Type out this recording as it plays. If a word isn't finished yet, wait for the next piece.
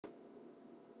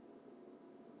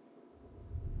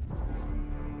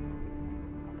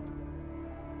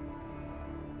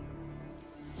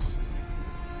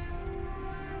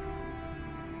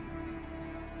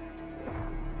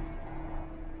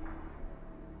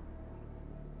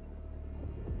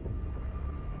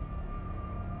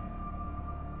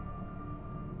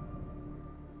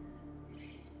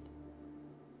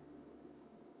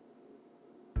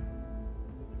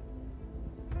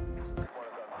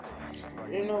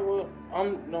you know what?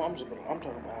 I'm talking about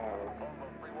how.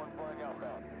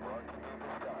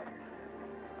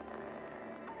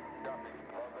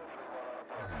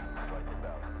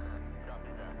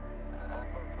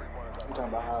 I'm talking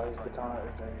about how his baton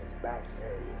is in his back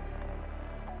area.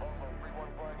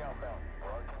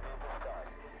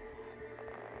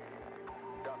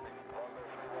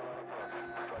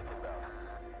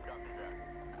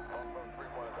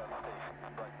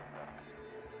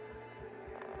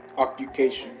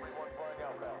 Occupation.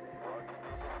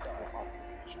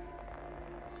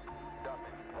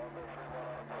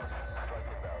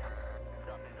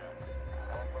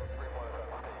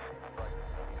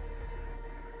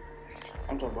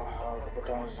 I'm talking about how the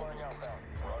baton is in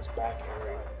his back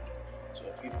area. So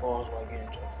if he falls while getting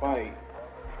into a fight,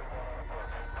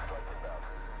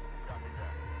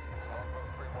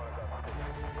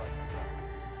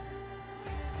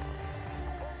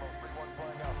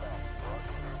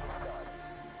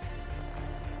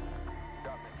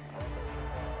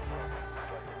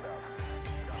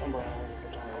 I'm talking about how the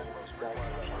baton is in his back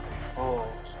area. So if he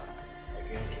falls while getting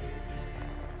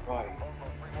into a fight, the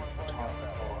baton falls.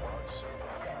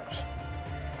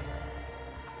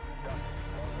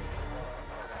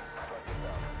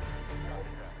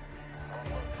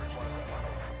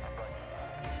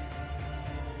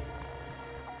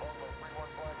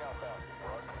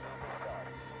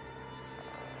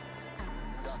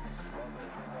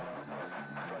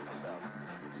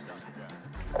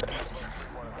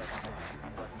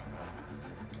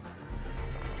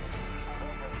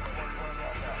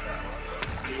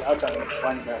 I try to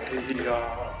find that he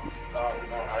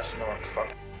I should know fuck.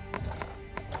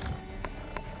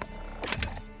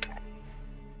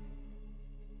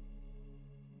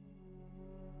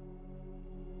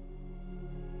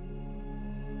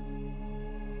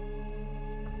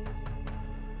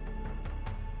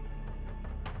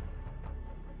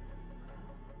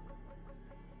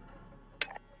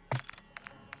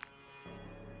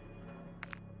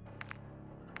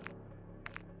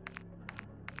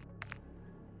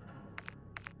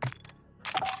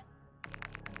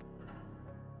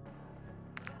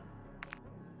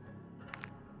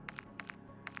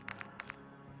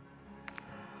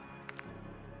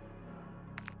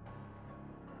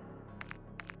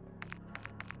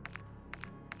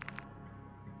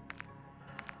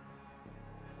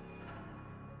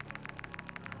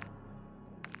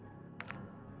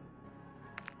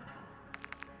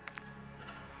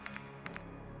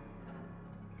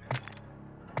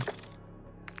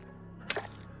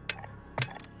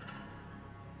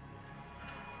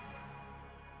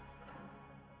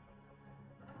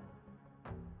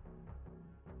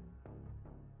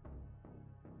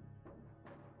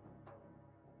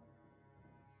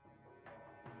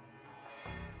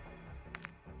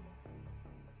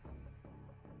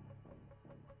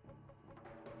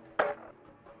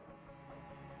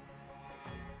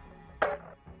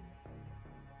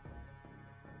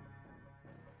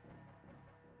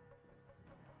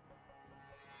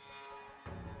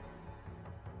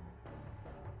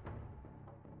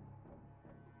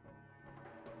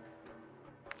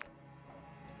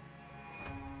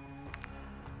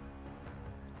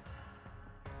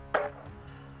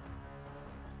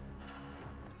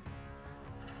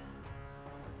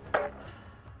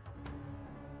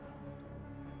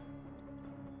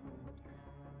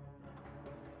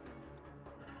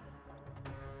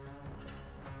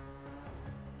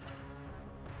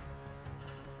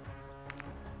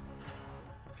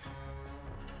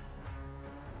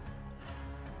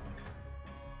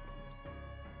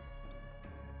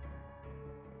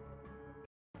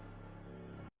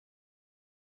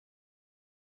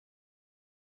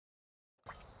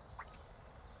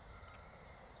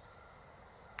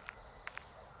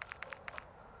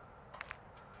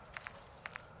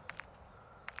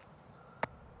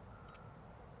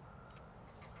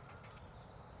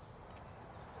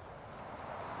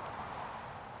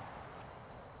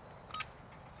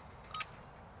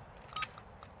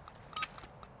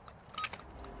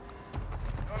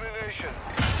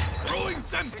 Throwing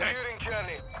Semtex! Securing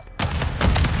Charlie.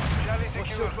 Charlie What's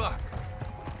secure. your back?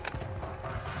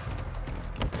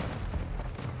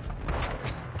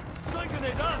 Steigern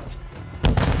it out!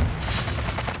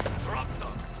 Drop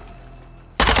them!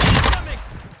 Coming!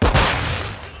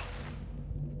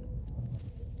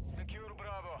 Secure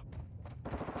Bravo.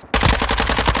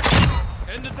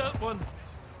 Ended that one.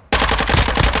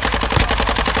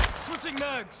 Switching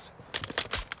mags!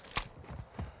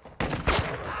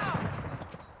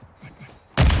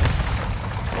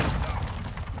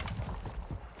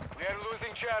 We are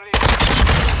losing Charlie.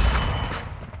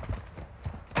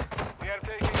 We are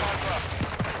taking Alpha.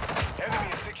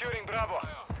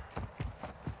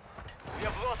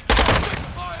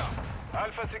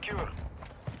 Alpha secure.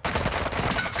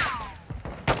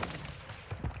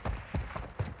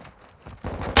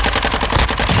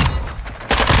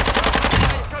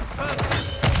 Eyes confirmed.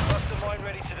 Cluster mine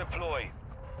ready to deploy.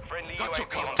 Friendly Got your UAV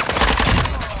cover. on.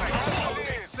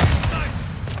 Same side.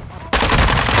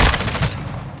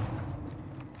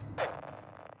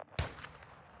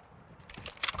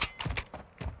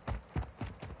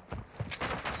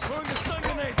 Throwing a stun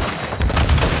grenade.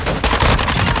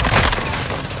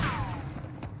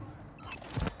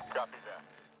 Copy that.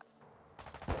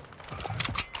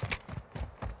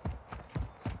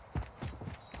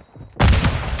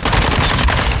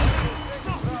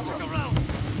 Check around.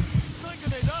 Stun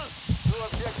grenade out. Two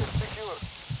objectives secure.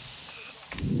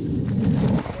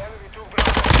 Enemy took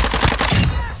Bravo.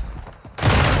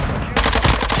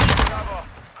 Bravo.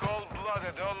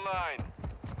 Cold-blooded online.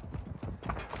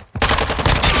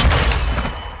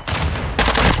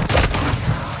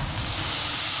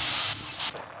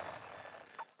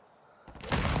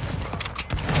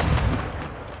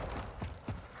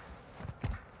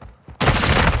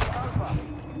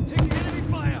 Taking enemy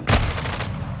fire.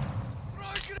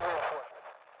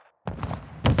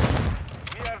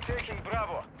 We are taking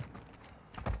Bravo.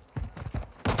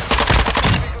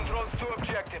 Enemy controls two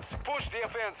objectives. Push the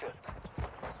offensive.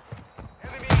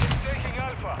 Enemy is taking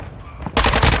Alpha.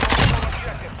 One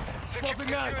objective. Swapping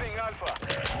mags. Securing Alpha.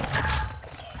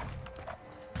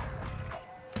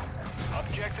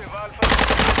 Objective Alpha.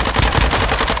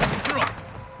 Drop.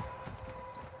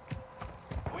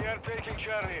 We are taking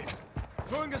Charlie.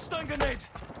 Throwing a stun grenade.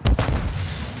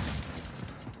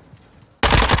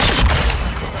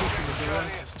 Listen to their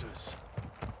ancestors.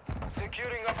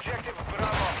 Securing objective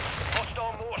Bravo.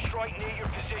 Hostile mortar strike near your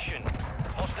position.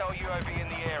 Hostile UAV in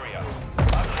the area.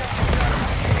 Objective Bravo.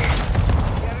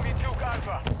 The enemy took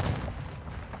Alpha.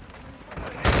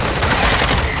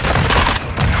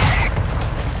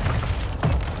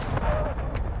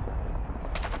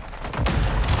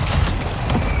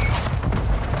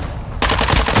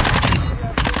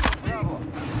 Bravo.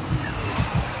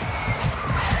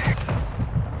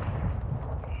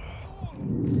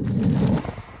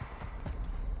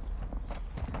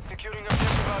 Securing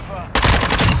objective Alpha.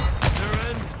 They're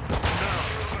in.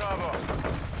 Secure Bravo.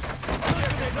 Stun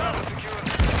grenade Bravo out. secured.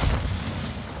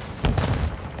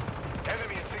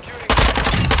 Enemy is securing.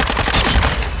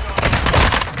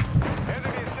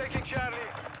 Enemy is taking Charlie.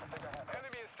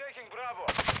 Enemy is taking Bravo.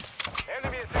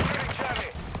 Enemy is securing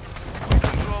Charlie. We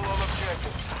control all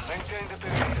objectives. Maintain the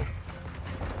perimeter.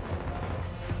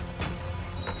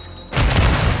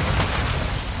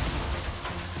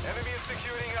 Enemy is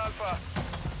securing Alpha.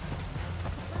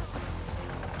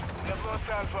 We have lost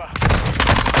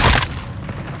Alpha.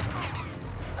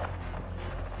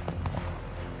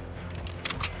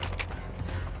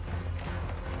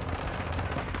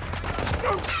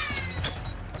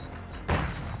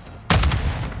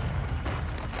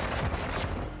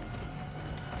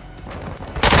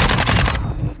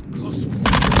 Close.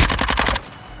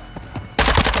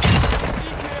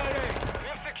 EKIA.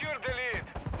 We've secured the lead.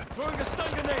 Throwing a stun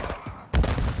grenade.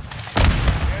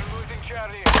 We're losing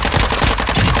Charlie.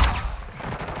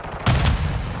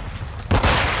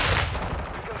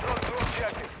 We control two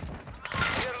objectives.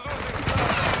 We're losing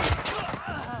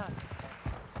Bravo.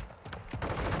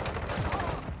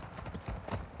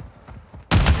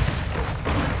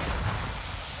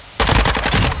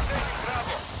 Taking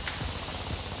Bravo.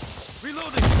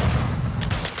 Reloading.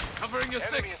 Covering your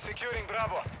Enemy is 6. securing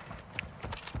Bravo.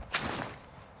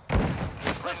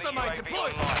 Cluster mine UAV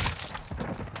deployed. online.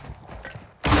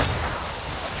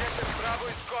 Objective Bravo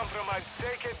is compromised.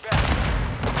 Take it back.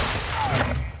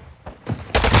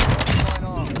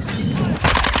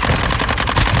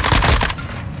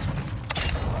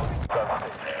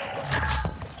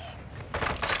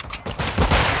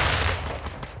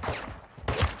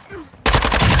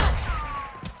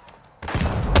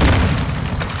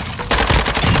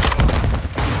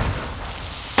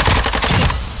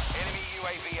 Enemy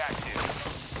UAV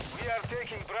active. We are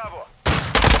taking Bravo.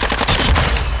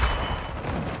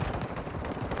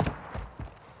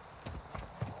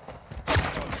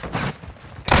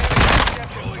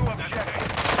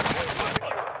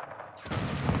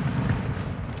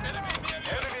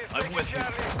 I'm with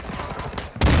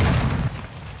you.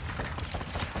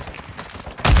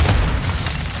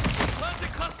 Planting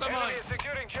cluster Enemy mine. is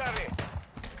securing Charlie.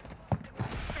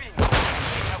 We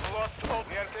have lost hope.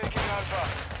 We are taking Alpha.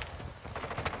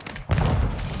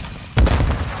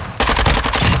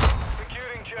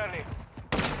 Securing Charlie.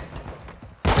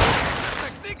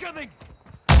 Max incoming.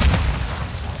 The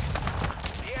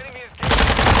enemy is getting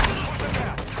push them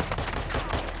back.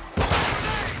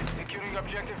 Securing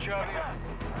objective Charlie.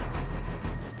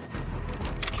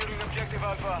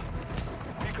 objective Alpha.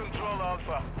 We control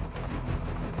Alpha.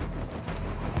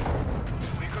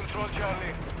 We control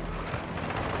Charlie.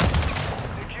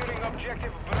 Securing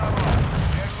objective Bravo.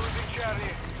 We are losing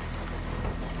Charlie.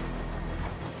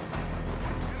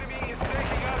 Enemy is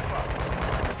taking Alpha.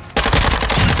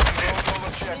 Control all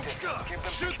objective. Keep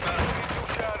them Shoot secure. them! Enemy to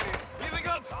Charlie. Healing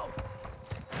up!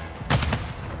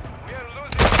 We are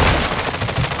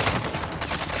losing.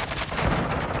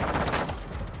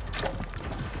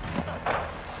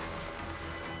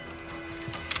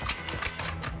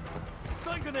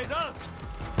 Stun grenade out!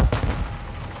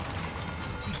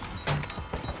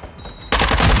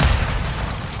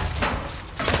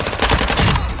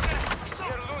 We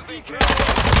are losing.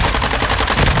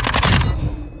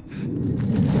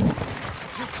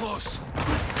 Too close.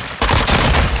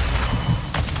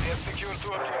 We have secured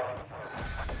two objectives.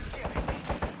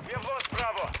 We have lost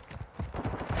Bravo.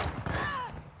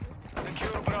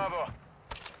 Secure Bravo.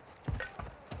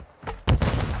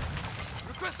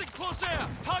 Requesting close air!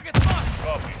 Target marked!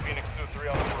 Copy. Phoenix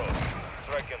 2-3 on the road.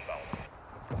 Strike inbound.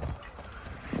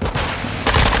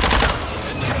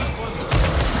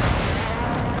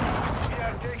 We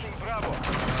are taking Bravo.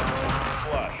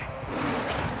 Flash.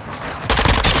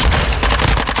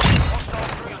 Hostile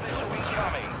cruise missile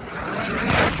incoming.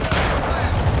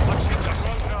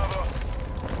 Run Bravo.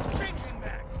 Changing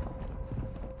back!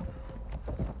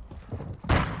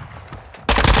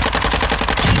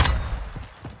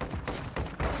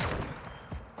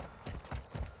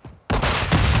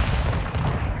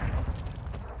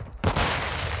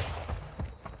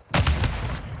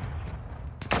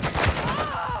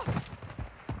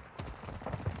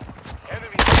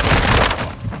 Enemy.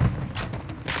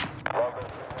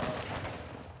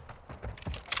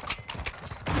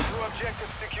 Two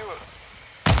objectives secure.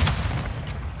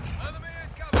 Enemy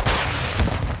incoming!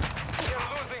 We are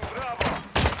losing Bravo.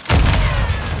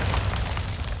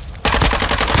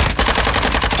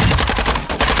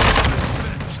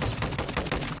 Finished.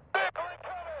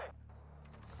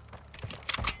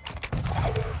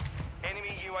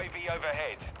 Enemy UAV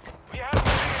overhead. We have the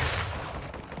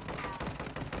lead.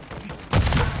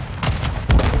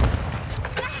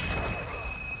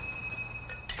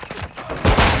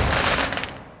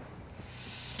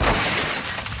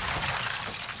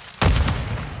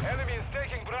 Enemy is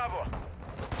taking Bravo.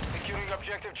 Securing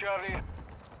objective Charlie.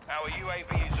 Our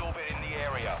UAV is orbiting the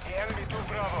area. The enemy took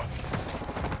Bravo.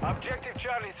 Objective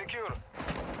Charlie secure.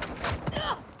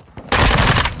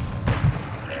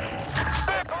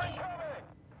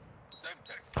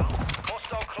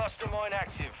 Hostile cluster mine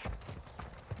active.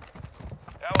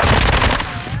 Our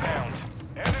found.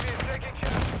 Enemy is taking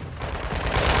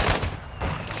Charlie.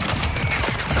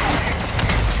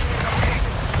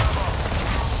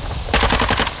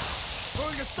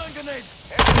 Throwing a stun grenade!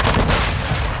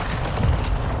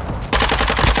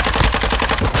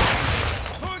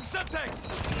 Throwing Semtex!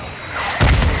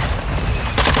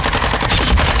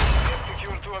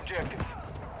 Secure two objectives.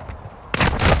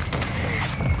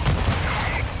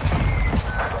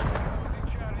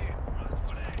 Charlie.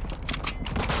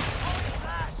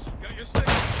 Got your six!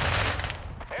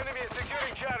 Enemy is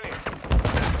securing Charlie.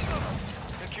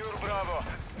 Secure Bravo.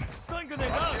 Stun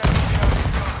grenade out! Objective Charlie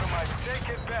is compromised. Take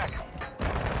it back.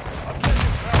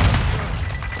 Objective Bravo secure.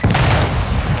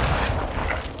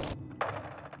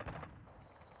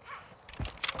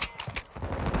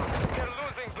 We are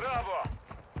losing Bravo.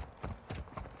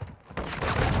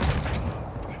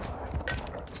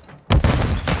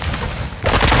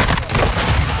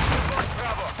 Lost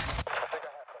Bravo.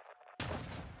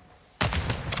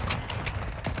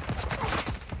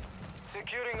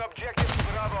 Securing objective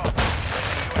Bravo.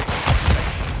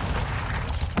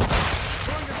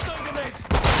 Throwing a stun grenade!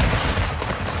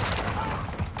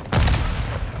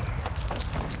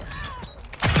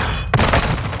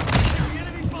 Hearing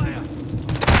enemy fire!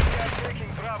 We are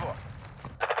taking Bravo.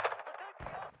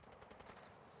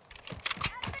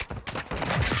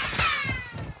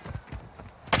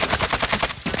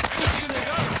 Stun grenade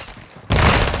out!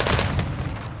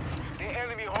 The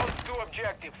enemy holds two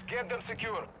objectives. Get them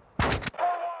secure.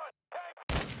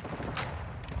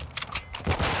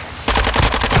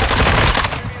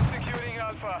 Enemy is securing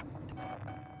Alpha.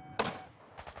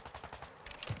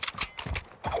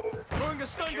 Throwing a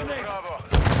stun Secure grenade! Bravo.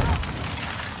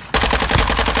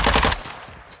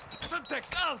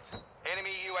 Semtex out!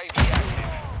 Enemy UAV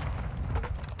active.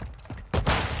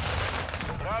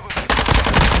 Bravo.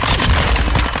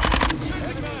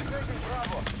 Changing back! Taking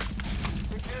Bravo.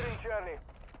 Securing Charlie.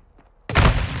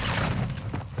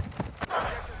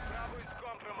 Objective Bravo is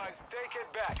compromised. Take it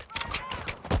back.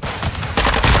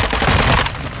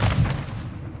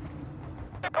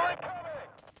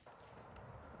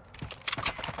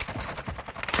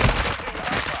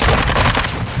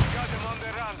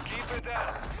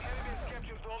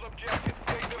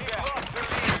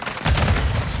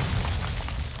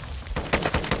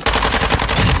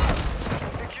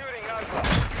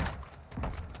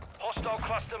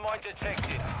 Cluster mine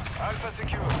detected. Alpha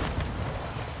secure.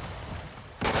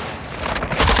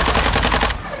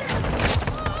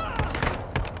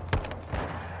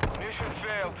 Mission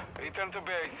failed. Return to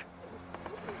base.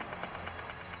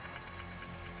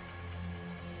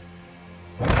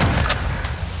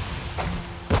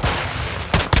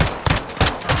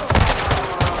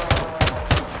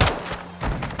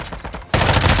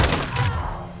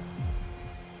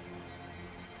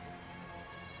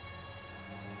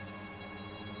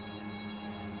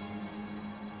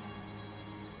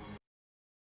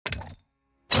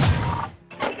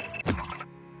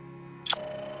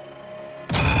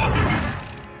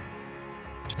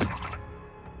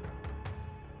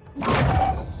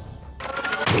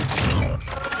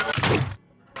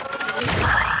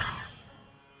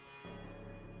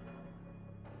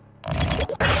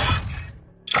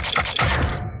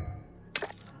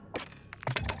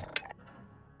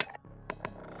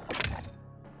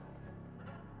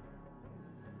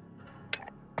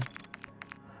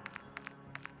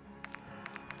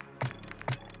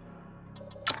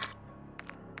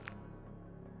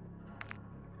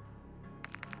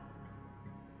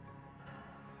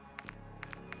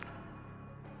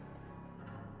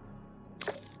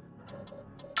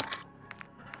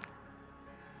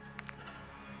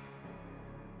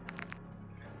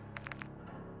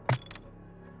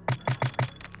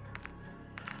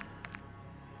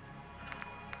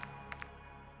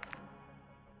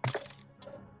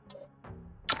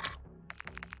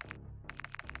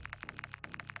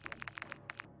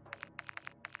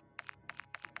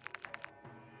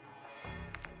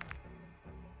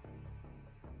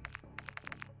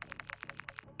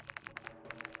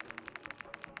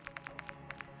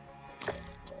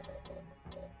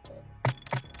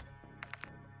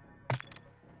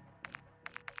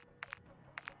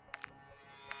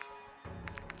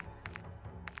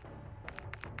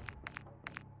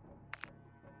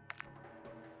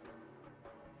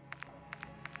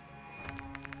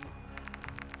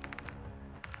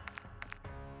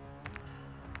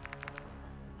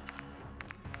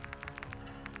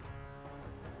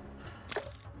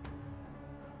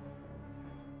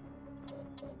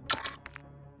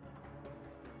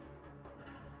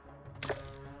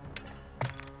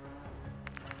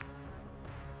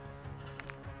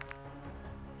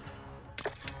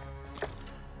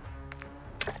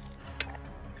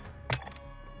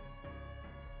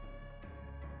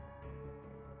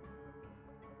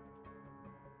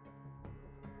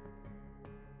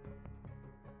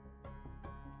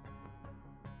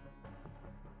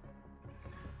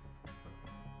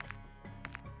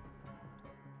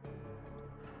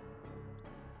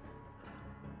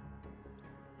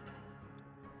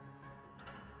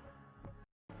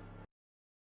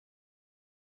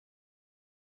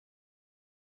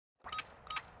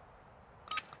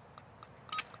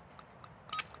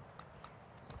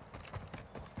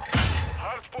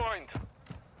 Hardpoint.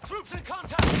 Troops in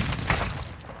contact!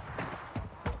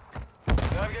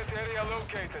 Target area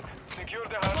located. Secure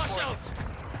the Flush hardpoint. out!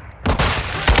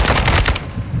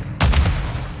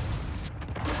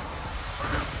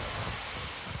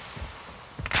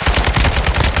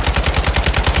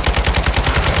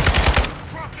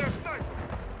 Drop their sniper.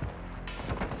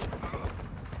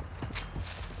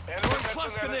 Enemy Flush personnel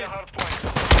at the grenade. hardpoint.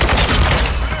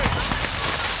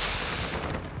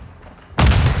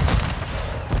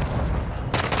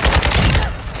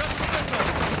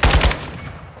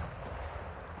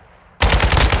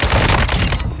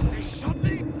 They shot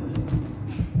me!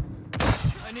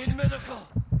 I need medical!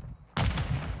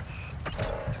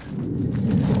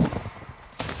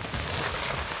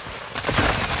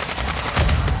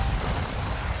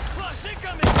 Flush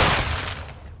incoming!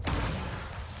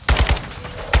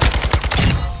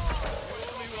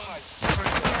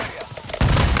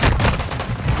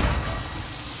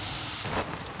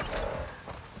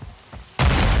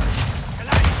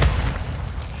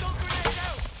 Stun grenade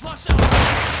out! Flush out!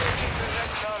 Taking the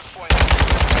next hardpoint.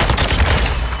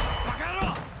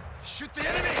 Makarov! Shoot the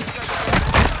enemy!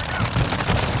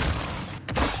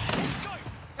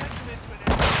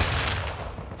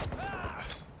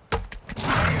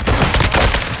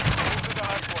 Move to the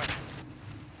hardpoint.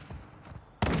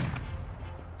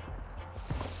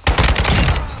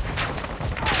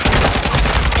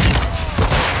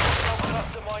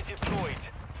 Cluster mine deployed.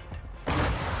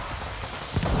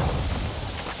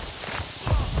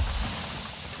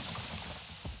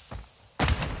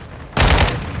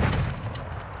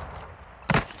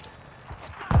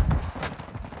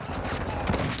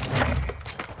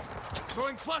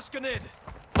 Throwing flash grenade!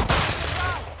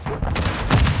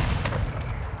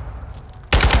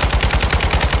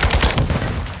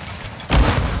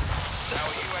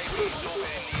 Our UAV is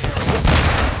orbiting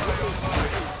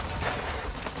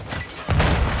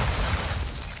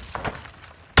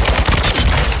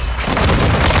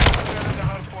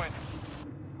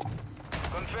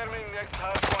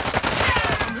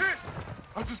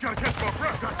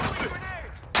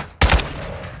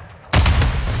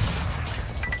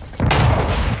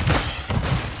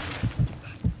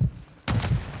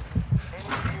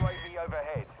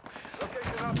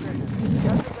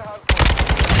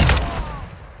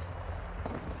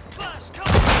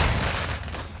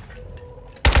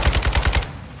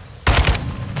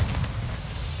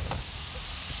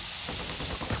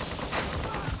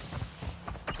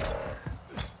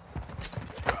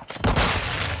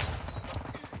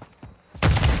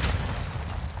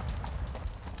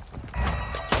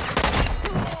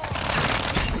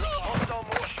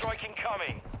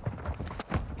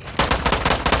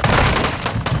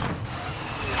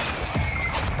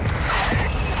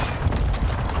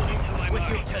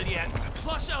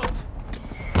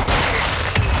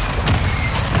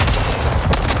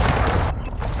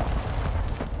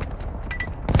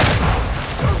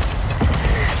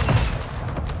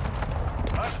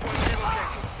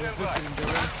doing the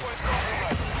rest.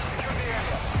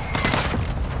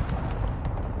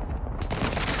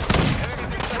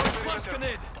 Flash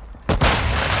grenade!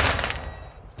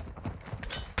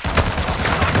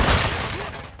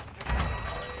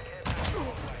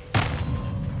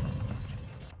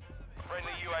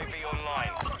 Friendly UAV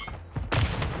online.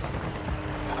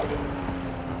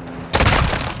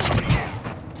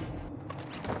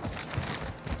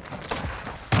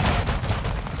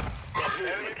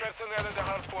 Enemy personnel at the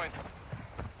hard point.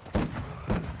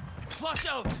 Flash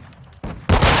out!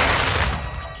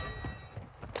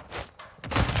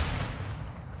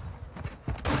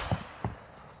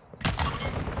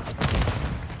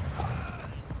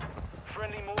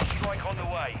 Friendly mortar strike on the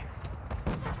way.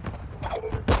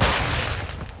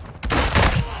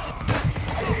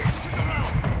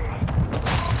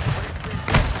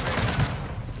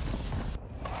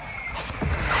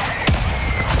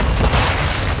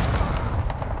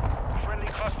 Friendly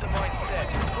cluster mine set.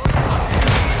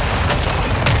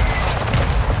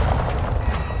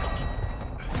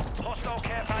 Hostile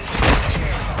care package in the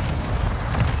area.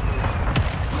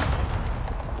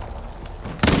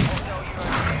 Hostile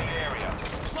UAV in the area.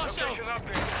 Flash out! Location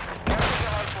update. Capture the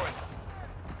hard point.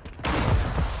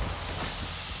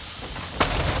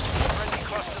 Friendly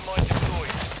cluster mine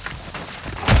deployed.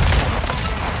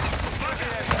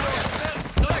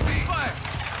 Fire!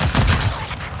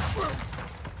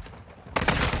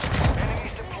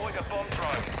 Enemies deployed a bomb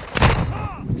drone.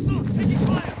 Taking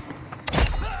fire!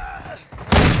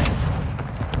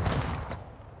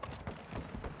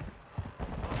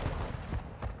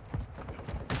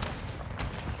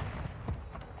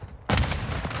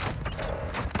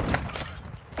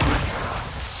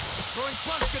 Throwing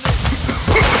flash grenade!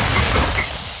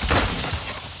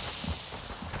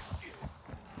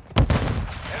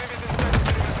 Enemies inside the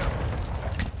perimeter.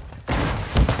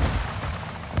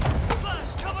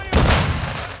 Flash, cover you!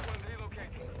 One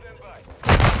relocating. Stand by.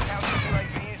 Counter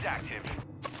UAV is active.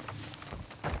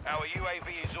 Our UAV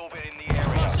is orbiting the area.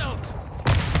 Flash out!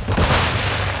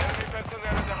 Enemy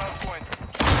personnel at the hard point.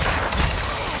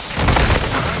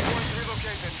 Hard point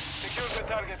relocated. Secure the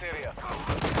target area.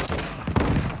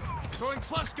 Throwing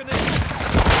flash grenade!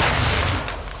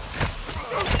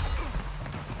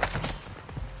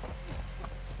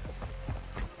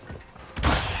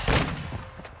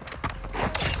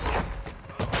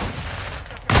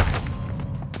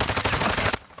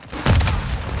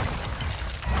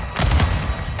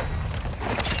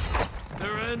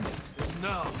 Their end is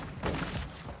now.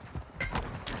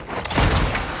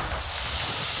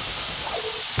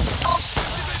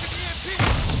 Activating EMP!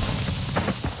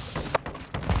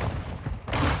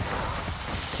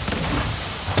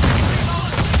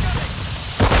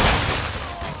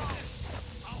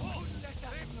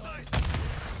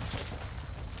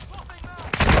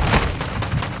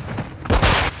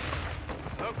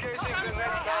 Locating the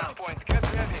next hard point. Get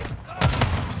ready.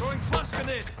 Throwing flash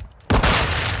grenade!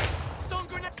 Stone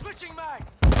grenade switching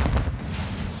mags!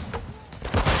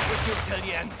 Wait till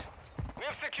the end.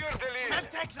 We've secured the lead.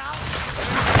 Semtex out!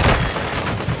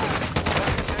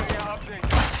 Area update.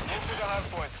 Move to the hard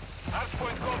point. Hard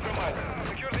point compromised.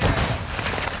 Secure the area.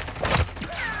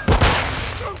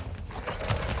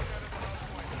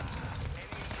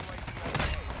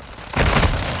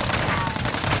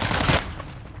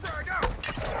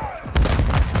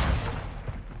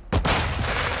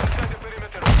 Inside the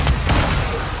perimeter.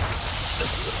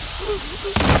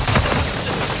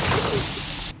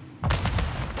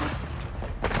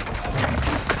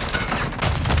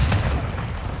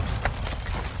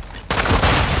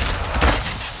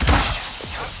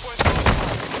 Hard point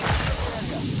compromised.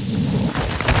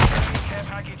 Care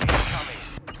package incoming.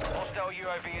 Hostile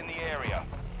UAV in the area.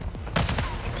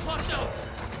 Flash out!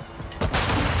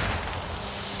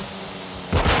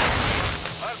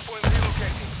 Hard point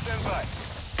relocating. Stand by.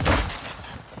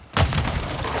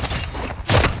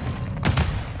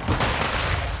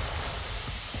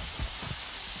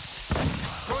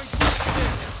 Throwing flash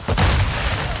grenade!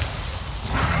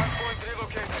 Hard point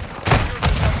relocated. Secure the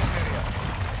target area.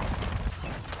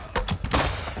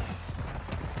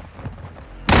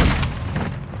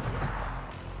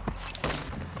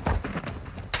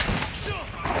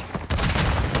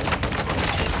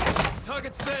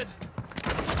 Target's dead!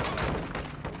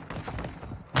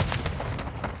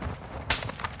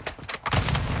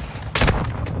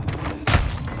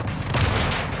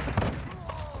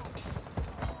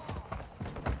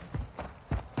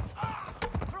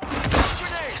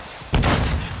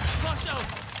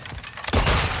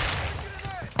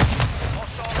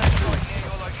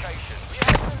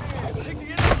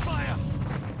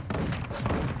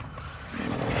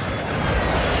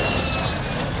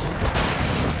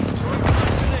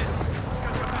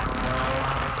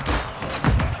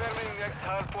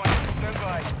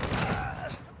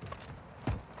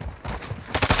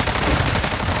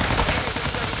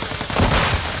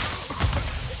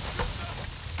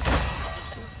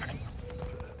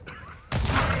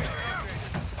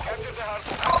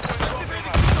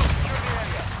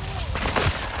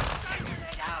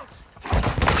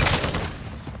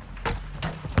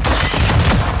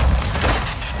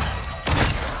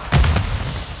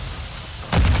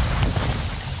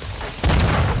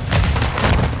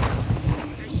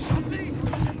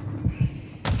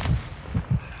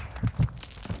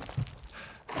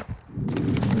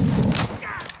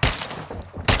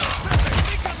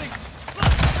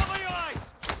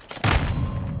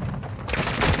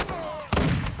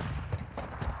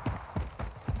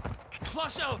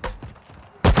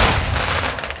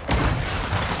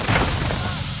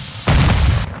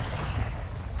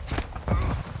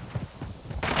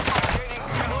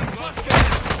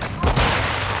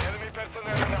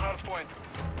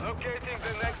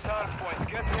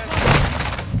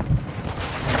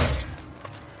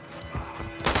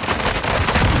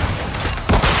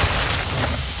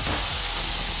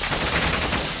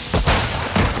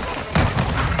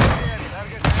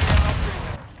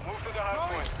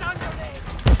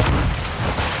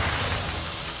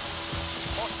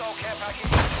 Hostile care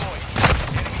package deployed.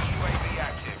 Enemy UAV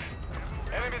active.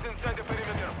 Enemies inside the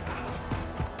perimeter.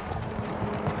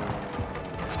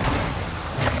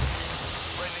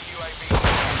 Friendly UAV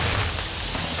active.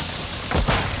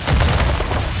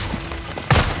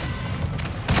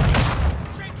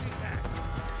 Changing back.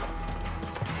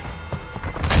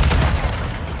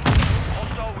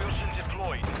 Hostile Wilson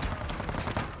deployed.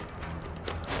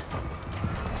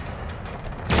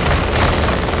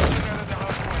 Out of the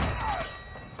hard point.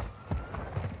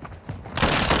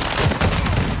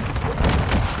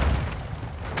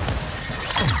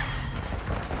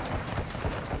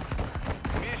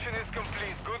 Mission is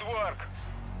complete. Good work.